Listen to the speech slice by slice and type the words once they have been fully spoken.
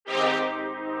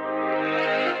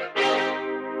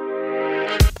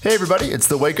Hey everybody, it's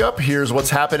The Wake Up. Here's what's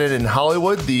happening in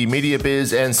Hollywood, the media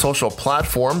biz, and social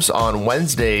platforms on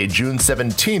Wednesday, June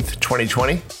 17th,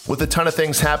 2020. With a ton of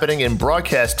things happening in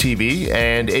broadcast TV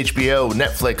and HBO,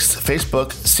 Netflix, Facebook,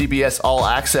 CBS All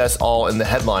Access all in the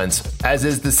headlines. As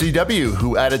is the CW,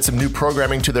 who added some new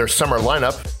programming to their summer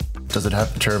lineup. Does it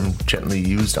have the term gently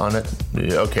used on it?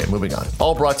 Okay, moving on.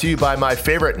 All brought to you by my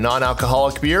favorite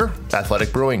non-alcoholic beer,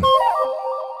 Athletic Brewing.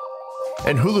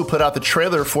 And Hulu put out the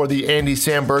trailer for the Andy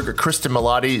Samberg, Kristen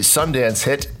Milotti Sundance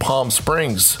hit Palm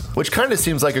Springs, which kind of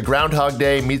seems like a Groundhog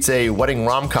Day meets a wedding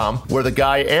rom-com where the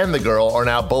guy and the girl are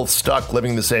now both stuck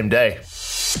living the same day.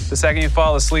 The second you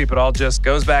fall asleep, it all just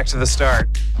goes back to the start.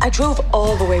 I drove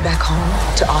all the way back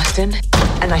home to Austin,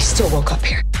 and I still woke up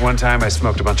here. One time I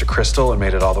smoked a bunch of crystal and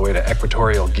made it all the way to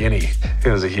Equatorial Guinea. It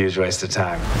was a huge waste of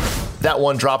time. That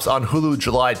one drops on Hulu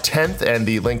July 10th, and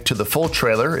the link to the full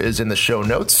trailer is in the show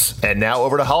notes. And now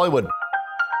over to Hollywood.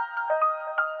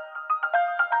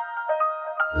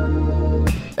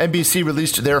 NBC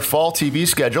released their fall TV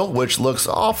schedule, which looks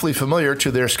awfully familiar to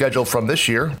their schedule from this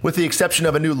year, with the exception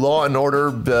of a new Law &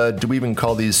 Order. Do we even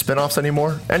call these spinoffs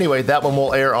anymore? Anyway, that one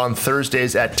will air on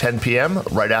Thursdays at 10 p.m.,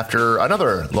 right after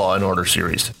another Law & Order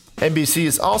series. NBC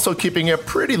is also keeping a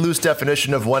pretty loose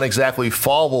definition of when exactly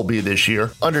fall will be this year.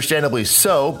 Understandably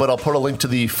so, but I'll put a link to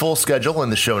the full schedule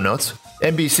in the show notes.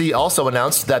 NBC also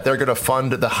announced that they're going to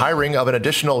fund the hiring of an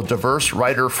additional diverse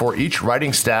writer for each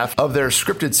writing staff of their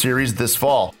scripted series this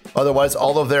fall. Otherwise,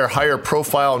 all of their higher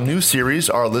profile new series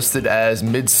are listed as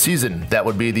mid-season. That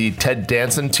would be the Ted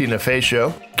Danson Tina Fey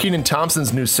show, Kenan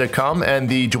Thompson's new sitcom, and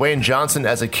the Dwayne Johnson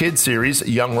as a kid series,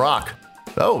 Young Rock.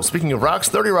 Oh, speaking of rocks,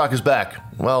 30 Rock is back.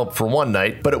 Well, for one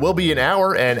night, but it will be an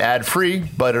hour and ad-free,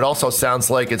 but it also sounds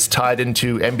like it's tied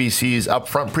into NBC's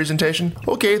upfront presentation.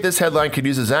 Okay, this headline could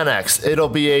use a Xanax. It'll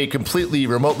be a completely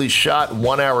remotely shot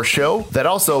one-hour show that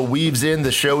also weaves in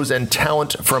the shows and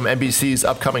talent from NBC's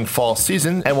upcoming fall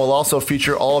season and will also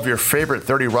feature all of your favorite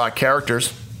 30 Rock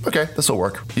characters. Okay, this will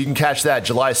work. You can catch that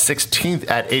July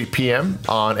 16th at 8 p.m.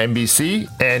 on NBC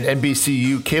and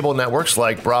NBCU cable networks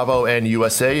like Bravo and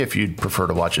USA if you'd prefer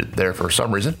to watch it there for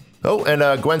some reason. Oh,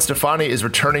 and Gwen Stefani is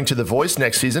returning to The Voice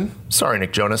next season. Sorry,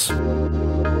 Nick Jonas.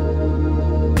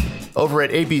 Over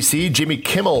at ABC, Jimmy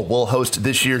Kimmel will host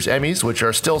this year's Emmys, which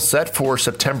are still set for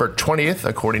September 20th,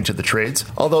 according to the trades.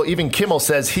 Although even Kimmel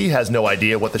says he has no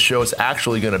idea what the show is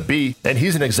actually going to be, and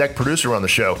he's an exec producer on the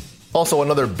show. Also,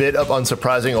 another bit of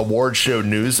unsurprising award show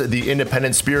news. The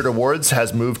Independent Spirit Awards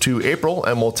has moved to April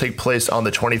and will take place on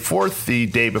the 24th, the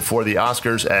day before the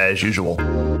Oscars, as usual.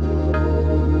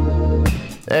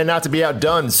 And not to be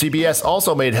outdone, CBS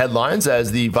also made headlines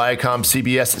as the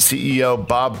Viacom-CBS CEO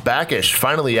Bob Bakish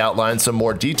finally outlined some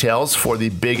more details for the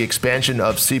big expansion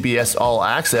of CBS All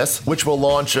Access, which will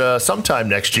launch sometime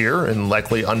next year and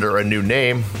likely under a new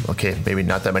name. Okay, maybe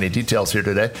not that many details here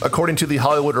today. According to The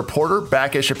Hollywood Reporter,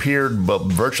 Bakish appeared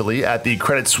virtually at the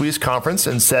Credit Suisse conference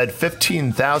and said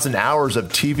 15,000 hours of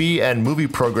TV and movie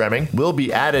programming will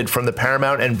be added from the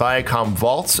Paramount and Viacom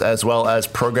vaults, as well as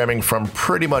programming from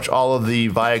pretty much all of the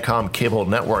Viacom cable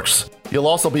networks. You'll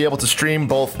also be able to stream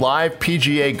both live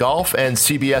PGA golf and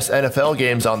CBS NFL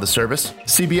games on the service.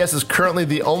 CBS is currently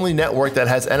the only network that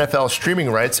has NFL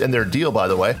streaming rights in their deal, by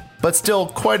the way, but still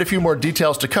quite a few more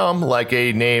details to come, like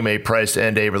a name, a price,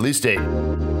 and a release date.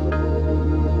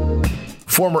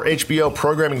 Former HBO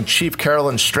programming chief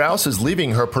Carolyn Strauss is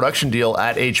leaving her production deal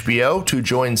at HBO to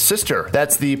join Sister.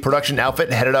 That's the production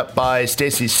outfit headed up by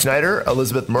Stacey Snider,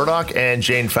 Elizabeth Murdoch, and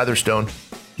Jane Featherstone.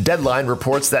 Deadline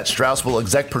reports that Strauss will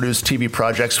exec produce TV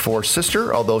projects for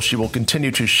Sister, although she will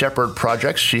continue to shepherd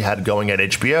projects she had going at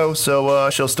HBO, so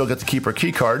she'll still get to keep her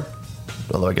key card.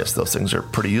 Although I guess those things are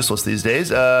pretty useless these days.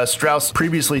 Strauss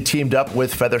previously teamed up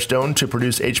with Featherstone to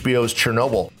produce HBO's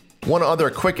Chernobyl. One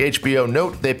other quick HBO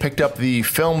note, they picked up the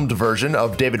filmed version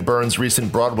of David Byrne's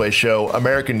recent Broadway show,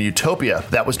 American Utopia.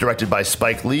 That was directed by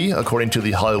Spike Lee, according to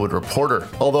The Hollywood Reporter,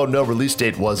 although no release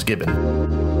date was given.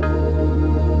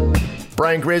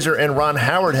 Brian Grazer and Ron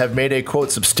Howard have made a,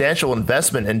 quote, substantial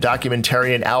investment in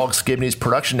documentarian Alex Gibney's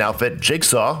production outfit,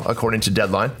 Jigsaw, according to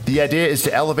Deadline. The idea is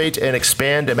to elevate and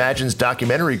expand Imagine's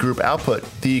documentary group output,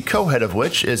 the co-head of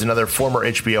which is another former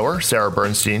HBOer, Sarah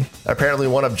Bernstein. Apparently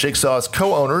one of Jigsaw's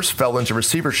co-owners fell into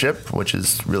receivership, which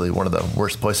is really one of the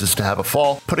worst places to have a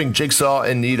fall, putting Jigsaw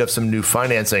in need of some new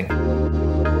financing.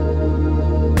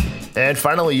 And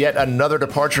finally, yet another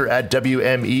departure at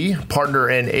WME. Partner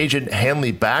and agent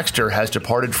Hanley Baxter has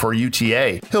departed for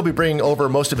UTA. He'll be bringing over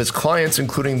most of his clients,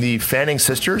 including the Fanning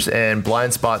sisters and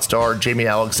Blind Spot star Jamie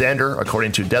Alexander,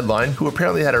 according to Deadline, who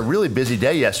apparently had a really busy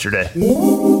day yesterday.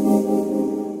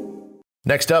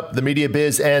 Next up, the media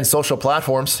biz and social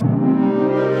platforms.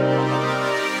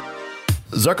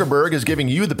 Zuckerberg is giving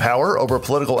you the power over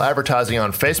political advertising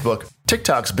on Facebook.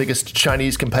 TikTok's biggest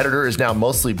Chinese competitor is now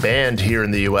mostly banned here in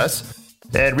the US.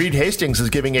 And Reed Hastings is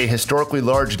giving a historically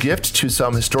large gift to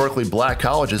some historically black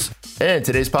colleges. And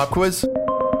today's pop quiz.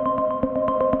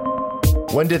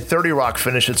 When did 30 Rock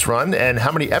finish its run, and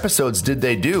how many episodes did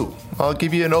they do? I'll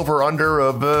give you an over-under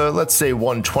of, let's say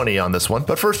 120 on this one.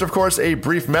 But first, of course, a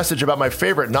brief message about my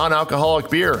favorite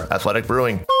non-alcoholic beer, Athletic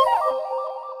Brewing.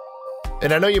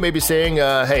 And I know you may be saying,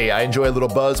 hey, I enjoy a little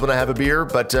buzz when I have a beer,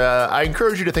 but I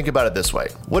encourage you to think about it this way.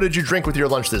 What did you drink with your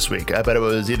lunch this week? I bet it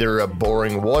was either a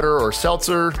boring water or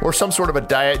seltzer, or some sort of a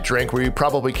diet drink where you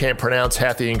probably can't pronounce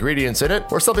half the ingredients in it,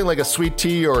 or something like a sweet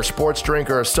tea or a sports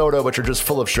drink or a soda which are just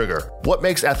full of sugar. What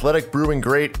makes Athletic Brewing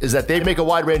great is that they make a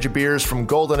wide range of beers from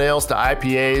golden ales to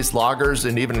IPAs, lagers,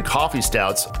 and even coffee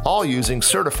stouts, all using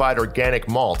certified organic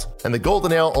malt. And the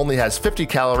golden ale only has 50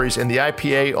 calories and the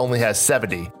IPA only has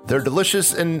 70. They're delicious,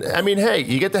 and I mean, hey,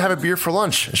 you get to have a beer for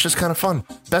lunch. It's just kind of fun.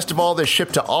 Best of all, they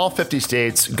ship to all 50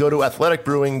 states. Go to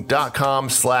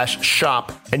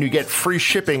athleticbrewing.com/shop and you get free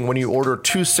shipping when you order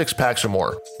 2 6-packs or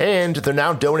more. And they're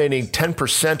now donating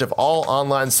 10% of all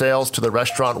online sales to the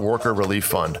Restaurant Worker Relief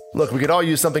Fund. Look, we could all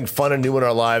use something fun and new in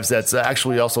our lives that's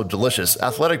actually also delicious.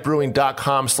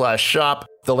 athleticbrewing.com/shop.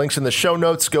 The link's in the show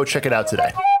notes. Go check it out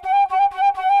today.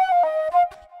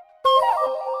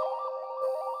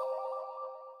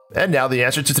 And now the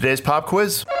answer to today's pop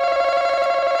quiz.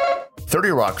 30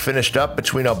 Rock finished up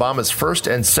between Obama's first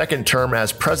and second term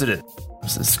as president.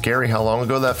 Is it scary how long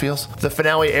ago that feels? The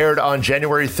finale aired on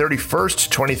January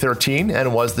 31st, 2013,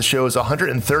 and was the show's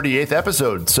 138th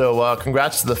episode. So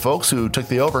congrats to the folks who took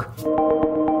the over.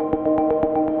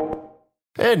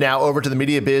 And now over to the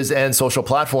media biz and social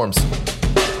platforms.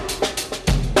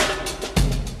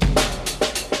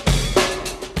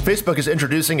 Facebook is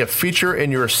introducing a feature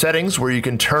in your settings where you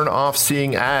can turn off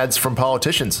seeing ads from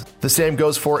politicians. The same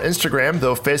goes for Instagram,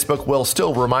 though Facebook will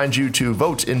still remind you to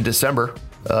vote in December.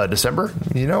 December?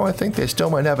 You know, I think they still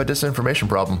might have a disinformation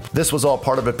problem. This was all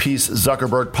part of a piece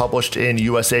Zuckerberg published in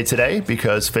USA Today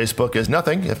because Facebook is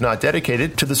nothing if not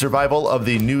dedicated to the survival of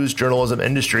the news journalism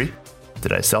industry.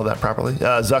 Did I sell that properly?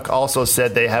 Zuck also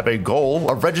said they have a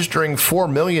goal of registering 4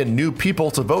 million new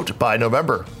people to vote by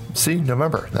November. See,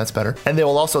 November, that's better. And they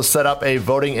will also set up a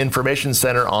voting information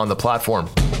center on the platform.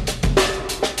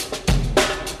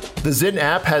 The ZYNN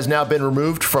app has now been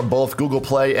removed from both Google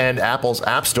Play and Apple's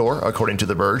App Store, according to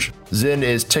The Verge. ZYNN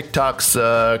is TikTok's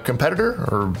competitor,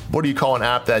 or what do you call an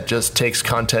app that just takes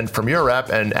content from your app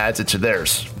and adds it to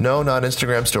theirs? No, not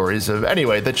Instagram stories.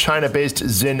 Anyway, the China-based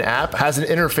ZYNN app has an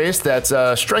interface that's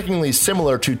strikingly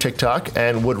similar to TikTok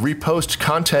and would repost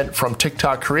content from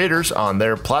TikTok creators on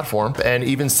their platform and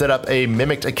even set up a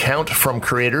mimicked account from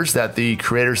creators that the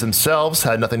creators themselves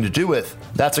had nothing to do with.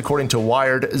 That's according to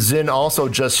Wired. ZYNN also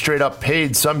just straight up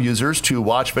paid some users to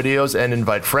watch videos and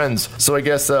invite friends. So I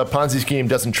guess Ponzi scheme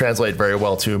doesn't translate very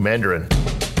well to Mandarin.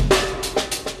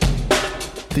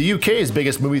 The UK's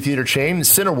biggest movie theater chain,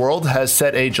 Cineworld, has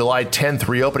set a July 10th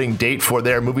reopening date for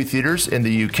their movie theaters in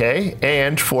the UK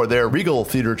and for their Regal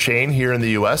theater chain here in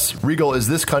the US. Regal is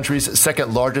this country's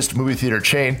second largest movie theater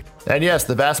chain. And yes,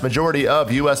 the vast majority of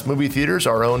US movie theaters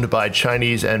are owned by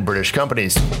Chinese and British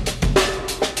companies.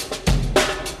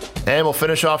 And we'll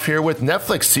finish off here with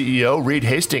Netflix CEO Reed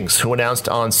Hastings, who announced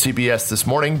on CBS this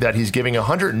morning that he's giving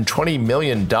 $120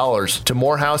 million to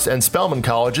Morehouse and Spelman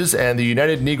colleges and the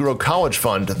United Negro College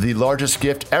Fund, the largest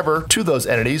gift ever to those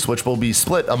entities, which will be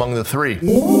split among the three.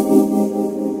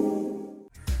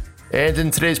 And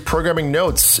in today's programming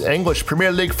notes, English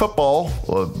Premier League football,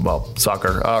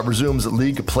 soccer, resumes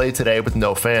league play today with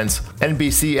no fans.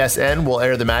 NBCSN will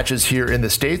air the matches here in the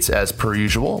States as per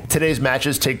usual. Today's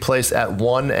matches take place at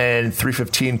 1 and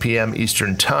 3:15 p.m.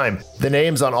 Eastern Time. The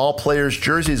names on all players'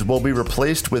 jerseys will be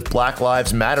replaced with Black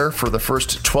Lives Matter for the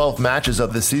first 12 matches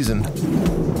of the season.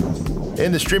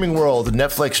 In the streaming world,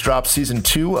 Netflix drops season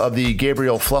 2 of the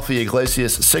Gabriel Fluffy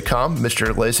Iglesias sitcom, Mr.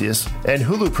 Iglesias, and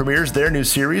Hulu premieres their new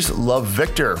series, Love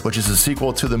Victor, which is a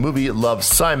sequel to the movie Love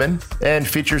Simon, and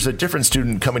features a different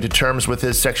student coming to terms with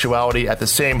his sexuality at the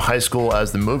same high school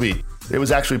as the movie. It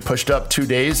was actually pushed up 2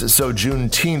 days, so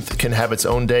Juneteenth can have its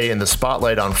own day in the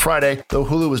spotlight on Friday, though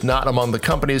Hulu is not among the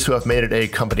companies who have made it a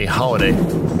company holiday.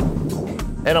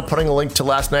 And I'm putting a link to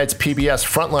last night's PBS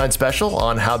Frontline special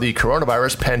on how the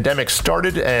coronavirus pandemic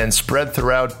started and spread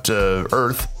throughout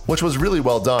Earth, which was really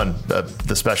well done.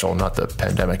 The special, not the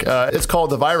pandemic. It's called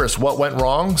The Virus, What Went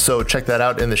Wrong, so check that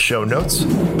out in the show notes.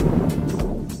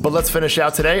 But let's finish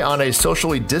out today on a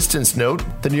socially distanced note.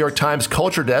 The New York Times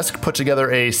Culture Desk put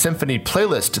together a symphony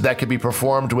playlist that could be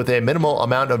performed with a minimal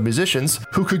amount of musicians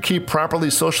who could keep properly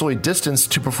socially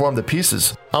distanced to perform the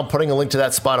pieces. I'm putting a link to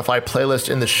that Spotify playlist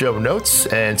in the show notes.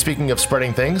 And speaking of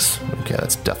spreading things, okay,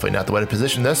 that's definitely not the way to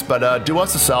position this, but do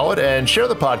us a solid and share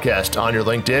the podcast on your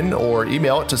LinkedIn or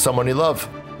email it to someone you love.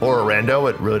 Or a rando,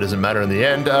 it really doesn't matter in the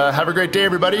end. Have a great day,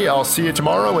 everybody. I'll see you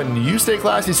tomorrow, and you stay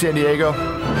classy, San Diego.